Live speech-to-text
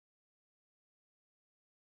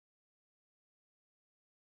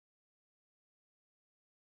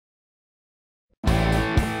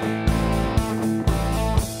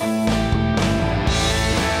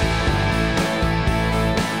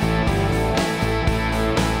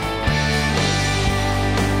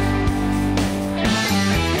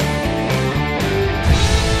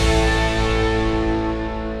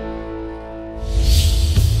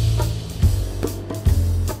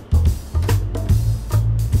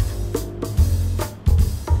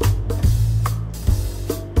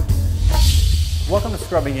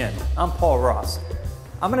scrubbing in. I'm Paul Ross.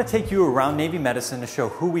 I'm going to take you around Navy medicine to show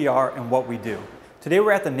who we are and what we do. Today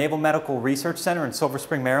we're at the Naval Medical Research Center in Silver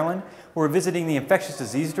Spring, Maryland. We're visiting the Infectious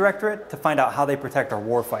Disease Directorate to find out how they protect our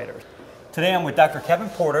warfighters. Today I'm with Dr. Kevin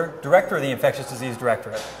Porter, Director of the Infectious Disease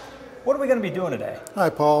Directorate. What are we going to be doing today? Hi,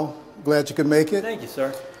 Paul. Glad you could make it. Thank you,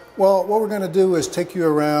 sir. Well, what we're going to do is take you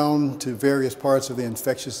around to various parts of the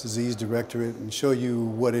Infectious Disease Directorate and show you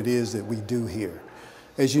what it is that we do here.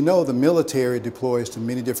 As you know, the military deploys to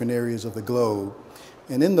many different areas of the globe,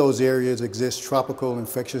 and in those areas exist tropical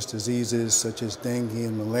infectious diseases such as dengue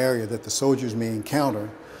and malaria that the soldiers may encounter,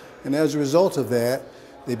 and as a result of that,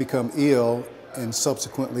 they become ill and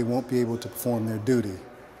subsequently won't be able to perform their duty.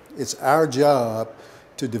 It's our job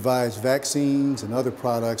to devise vaccines and other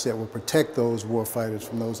products that will protect those warfighters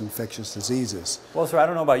from those infectious diseases. Well, sir, I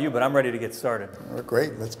don't know about you, but I'm ready to get started. All right,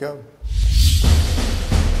 great, let's go.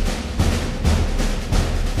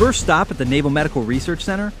 First stop at the Naval Medical Research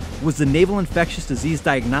Center was the Naval Infectious Disease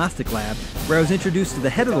Diagnostic Lab, where I was introduced to the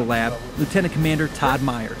head of the lab, Lieutenant Commander Todd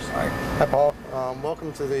Myers. Hi, Paul.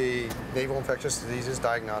 Welcome to the Naval Infectious Diseases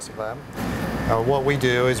Diagnostic Lab. What we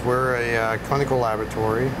do is we're a clinical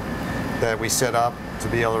laboratory that we set up to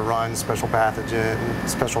be able to run special pathogen,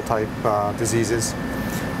 special type diseases,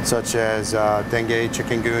 such as dengue,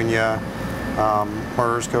 chikungunya,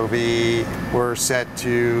 MERS-CoV. We're set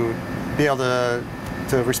to be able to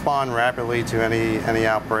respond rapidly to any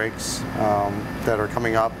outbreaks that are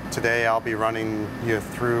coming up. Today I'll be running you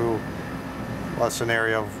through a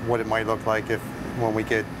scenario of what it might look like when we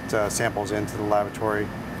get samples into the laboratory.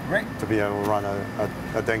 Great. To be able to run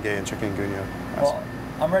a dengue and chikungunya. Well,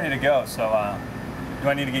 I'm ready to go, so do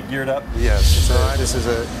I need to get geared up? Yes, this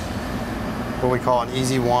is what we call an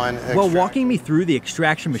easy one. While walking me through the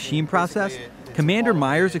extraction machine process, Commander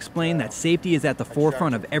Myers explained that safety is at the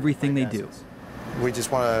forefront of everything they do. We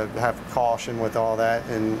just want to have caution with all that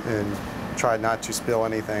and try not to spill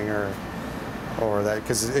anything or that,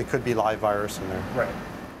 because it could be live virus in there. Right.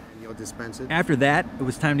 You'll dispense it. After that, it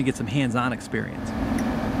was time to get some hands-on experience.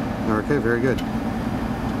 Okay, very good.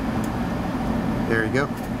 There you go.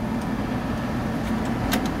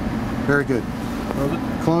 Very good. Close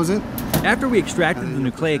it. Close it. After we extracted the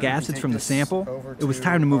nucleic acids from the sample, it was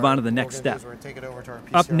time to move on to the next step.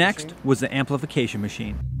 Up next was the amplification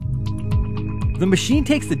machine. The machine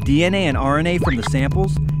takes the DNA and RNA from the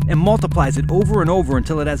samples and multiplies it over and over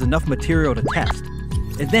until it has enough material to test.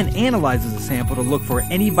 It then analyzes the sample to look for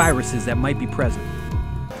any viruses that might be present.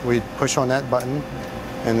 We push on that button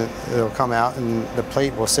and it'll come out and the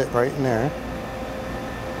plate will sit right in there.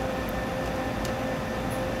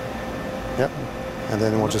 Yep, and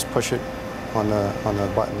then we'll just push it on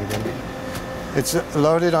the button again. It's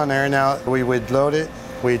loaded on there now. We would load it.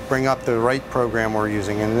 We'd bring up the right program we're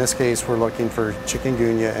using. And in this case, we're looking for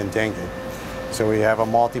chikungunya and dengue. So we have a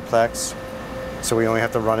multiplex, so we only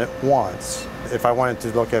have to run it once. If I wanted to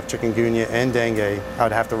look at chikungunya and dengue, I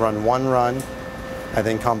would have to run one run and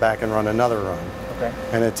then come back and run another run. Okay.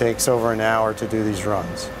 And it takes over an hour to do these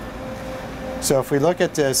runs. So if we look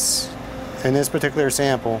at this, in this particular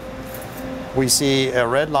sample, we see a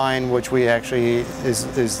red line, which we actually is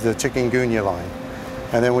the chikungunya line.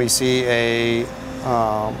 And then we see a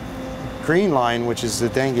green line, which is the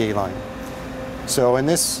dengue line. So in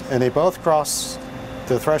this, and they both cross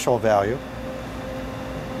the threshold value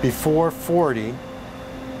before 40,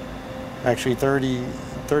 actually 30,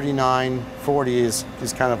 39, 40 is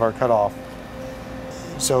kind of our cutoff.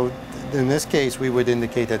 So in this case, we would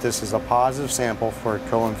indicate that this is a positive sample for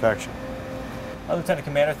co-infection. Lieutenant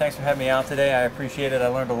Commander, thanks for having me out today. I appreciate it. I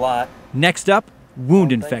learned a lot. Next up,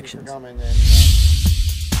 wound infections.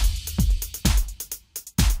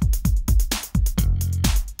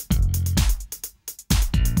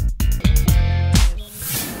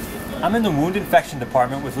 I'm in the wound infection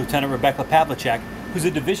department with Lieutenant Rebecca Pavlicek, who's a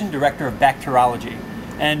division director of bacteriology.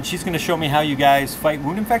 And she's going to show me how you guys fight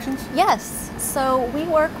wound infections? Yes. So we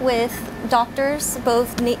work with doctors,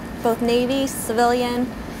 both Navy,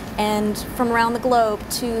 civilian, and from around the globe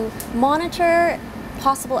to monitor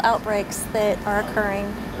possible outbreaks that are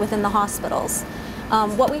occurring within the hospitals.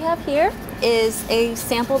 What we have here is a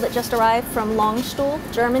sample that just arrived from Longstuhl,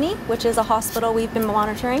 Germany, which is a hospital we've been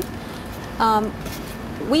monitoring.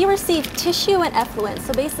 We receive tissue and effluent,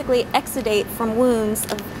 so basically exudate from wounds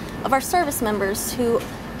of our service members who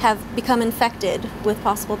have become infected with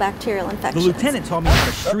possible bacterial infections. The lieutenant taught me how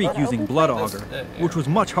to shriek using blood auger, which was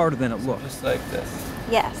much harder than it looked. Just like this.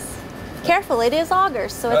 Yes. Careful, it is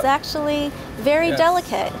augers, so it's actually very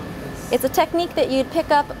delicate. It's a technique that you'd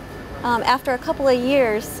pick up after a couple of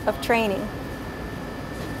years of training.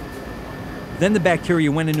 Then the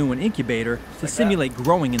bacteria went into an incubator to simulate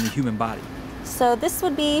growing in the human body. So this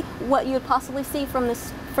would be what you would possibly see from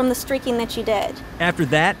the streaking that you did. After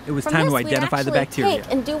that, it was time to identify the bacteria.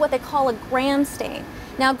 Take and do what they call a gram stain.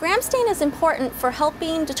 Now, gram stain is important for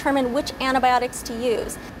helping determine which antibiotics to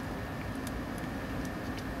use.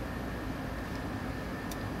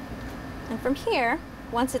 And from here,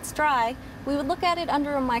 once it's dry, we would look at it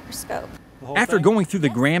under a microscope. After going through the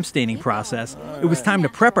gram staining process, it was time to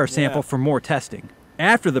prep our sample for more testing.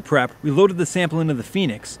 After the prep, we loaded the sample into the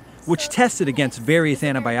Phoenix, which tested against various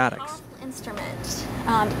antibiotics. Instrument.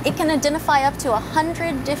 It can identify up to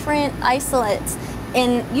 100 different isolates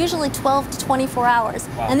in usually 12 to 24 hours.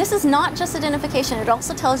 Wow. And this is not just identification, it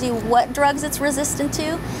also tells you what drugs it's resistant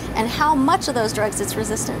to and how much of those drugs it's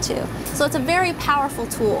resistant to. So it's a very powerful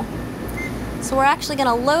tool. So we're actually going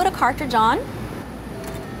to load a cartridge on.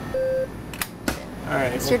 All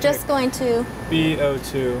right. So you're just going to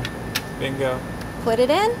BO2, bingo. Put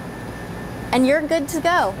it in, and you're good to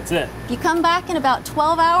go. That's it. If you come back in about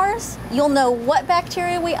 12 hours, you'll know what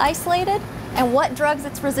bacteria we isolated and what drugs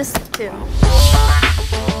it's resistant to.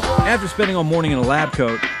 After spending all morning in a lab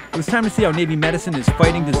coat, it was time to see how Navy medicine is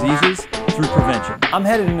fighting diseases through prevention. I'm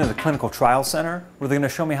headed into the clinical trial center where they're going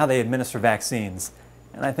to show me how they administer vaccines.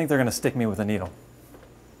 And I think they're going to stick me with a needle.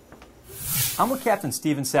 I'm with Captain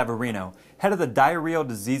Stephen Savarino, head of the Diarrheal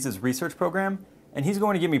Diseases Research Program, and he's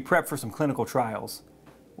going to get me prepped for some clinical trials.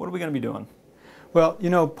 What are we going to be doing? Well, you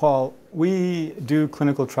know, Paul, we do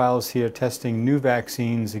clinical trials here testing new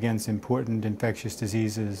vaccines against important infectious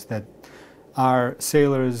diseases that our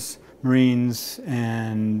sailors, Marines,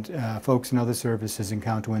 and folks in other services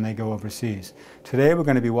encounter when they go overseas. Today we're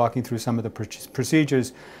going to be walking through some of the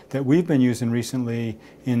procedures that we've been using recently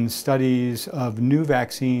in studies of new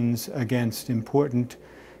vaccines against important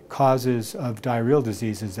causes of diarrheal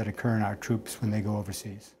diseases that occur in our troops when they go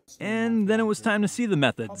overseas. And then it was time to see the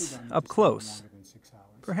methods, up close.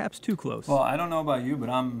 Perhaps too close. Well, I don't know about you, but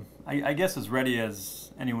I guess as ready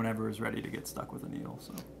as anyone ever is ready to get stuck with a needle.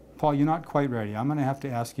 So. Paul, you're not quite ready. I'm going to have to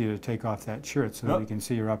ask you to take off that shirt so that we can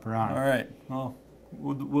see your upper arm. All right. Well,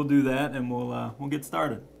 we'll do that, and we'll get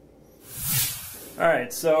started. All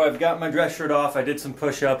right. So I've got my dress shirt off. I did some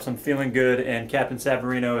push-ups. I'm feeling good, and Captain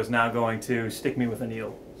Savarino is now going to stick me with a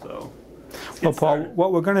needle. So. Well, Paul,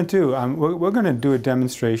 what we're going to do, we're going to do a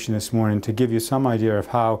demonstration this morning to give you some idea of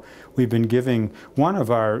how we've been giving one of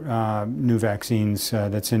our new vaccines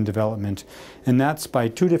that's in development, and that's by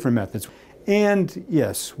two different methods. And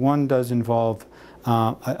yes, one does involve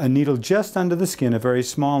a needle just under the skin, a very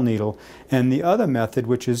small needle, and the other method,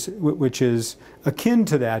 which is akin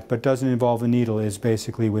to that but doesn't involve a needle, is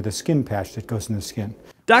basically with a skin patch that goes in the skin.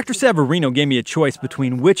 Dr. Savarino gave me a choice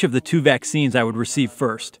between which of the two vaccines I would receive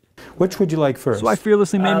first. Which would you like first? So I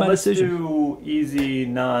fearlessly made my decision. Let's do easy,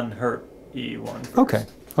 non-hurt-y one first. Okay,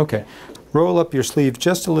 okay. Roll up your sleeve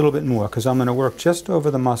just a little bit more because I'm going to work just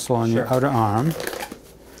over the muscle on your outer arm.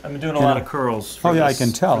 I've been doing a lot of curls. Oh yeah, I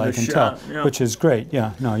can tell, Yeah. which is great.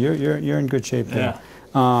 Yeah, no, you're in good shape there.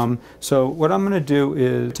 Yeah. So what I'm going to do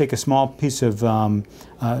is take a small piece of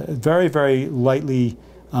very, very lightly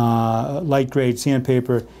light grade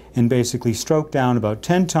sandpaper and basically stroke down about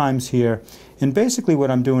 10 times here. And basically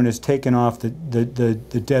what I'm doing is taking off the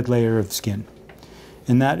dead layer of skin.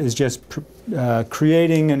 And that is just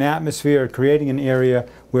creating an atmosphere, creating an area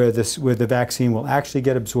where the vaccine will actually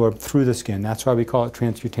get absorbed through the skin. That's why we call it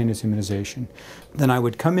transcutaneous immunization. Then I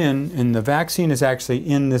would come in, and the vaccine is actually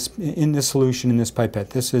in this solution, in this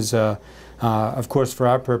pipette. This is, of course, for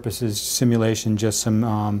our purposes, simulation, just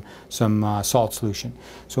some salt solution.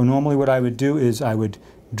 So normally what I would do is I would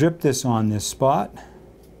drip this on this spot.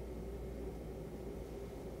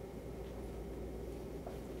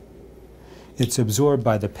 It's absorbed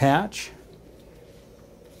by the patch.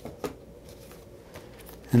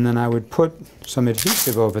 And then I would put some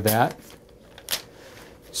adhesive over that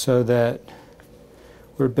so that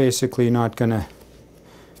we're basically not going to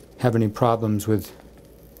have any problems with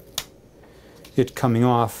it coming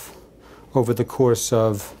off over the course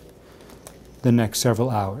of the next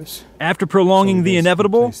several hours. After prolonging the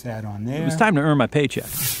inevitable, place that on there. It was time to earn my paycheck.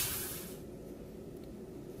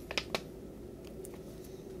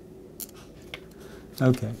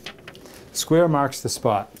 Okay. Square marks the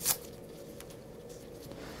spot.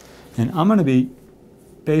 And I'm going to be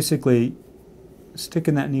basically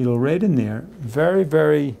sticking that needle right in there, very,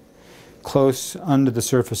 very close under the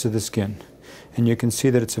surface of the skin. And you can see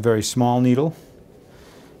that it's a very small needle.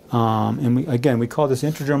 And we call this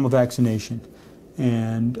intradermal vaccination.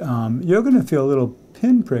 And you're going to feel a little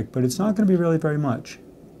pinprick, but it's not going to be really very much.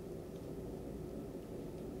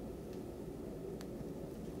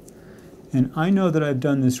 And I know that I've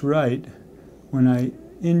done this right when I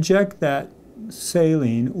inject that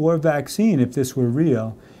saline or vaccine, if this were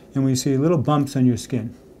real, and we see little bumps on your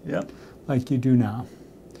skin, like you do now.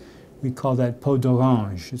 We call that peau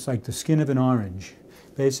d'orange. It's like the skin of an orange.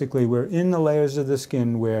 Basically, we're in the layers of the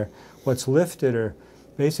skin where what's lifted are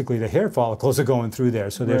basically the hair follicles are going through there,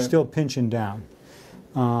 so they're still pinching down.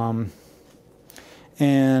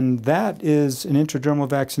 And that is an intradermal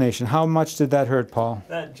vaccination. How much did that hurt, Paul?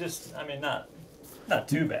 That just, I mean, not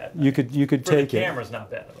too bad. You could take it. The camera's not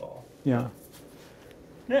bad at all. Yeah.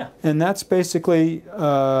 Yeah. And that's basically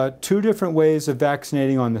 2 different ways of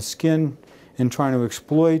vaccinating on the skin and trying to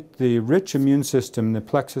exploit the rich immune system, the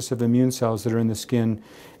plexus of immune cells that are in the skin,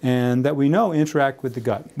 and that we know interact with the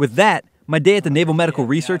gut. With that, my day at the Naval Medical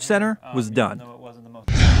Research Center was done.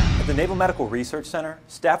 At the Naval Medical Research Center,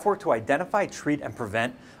 staff work to identify, treat, and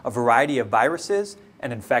prevent a variety of viruses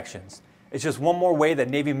and infections. It's just one more way that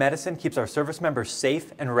Navy medicine keeps our service members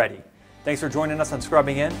safe and ready. Thanks for joining us on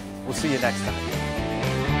Scrubbing In. We'll see you next time.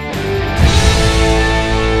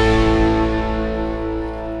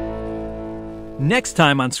 Next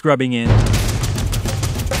time on Scrubbing In,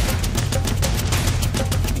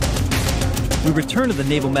 we return to the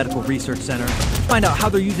Naval Medical Research Center to find out how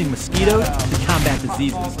they're using mosquitoes to combat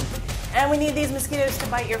diseases. And we need these mosquitoes to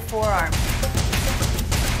bite your forearm.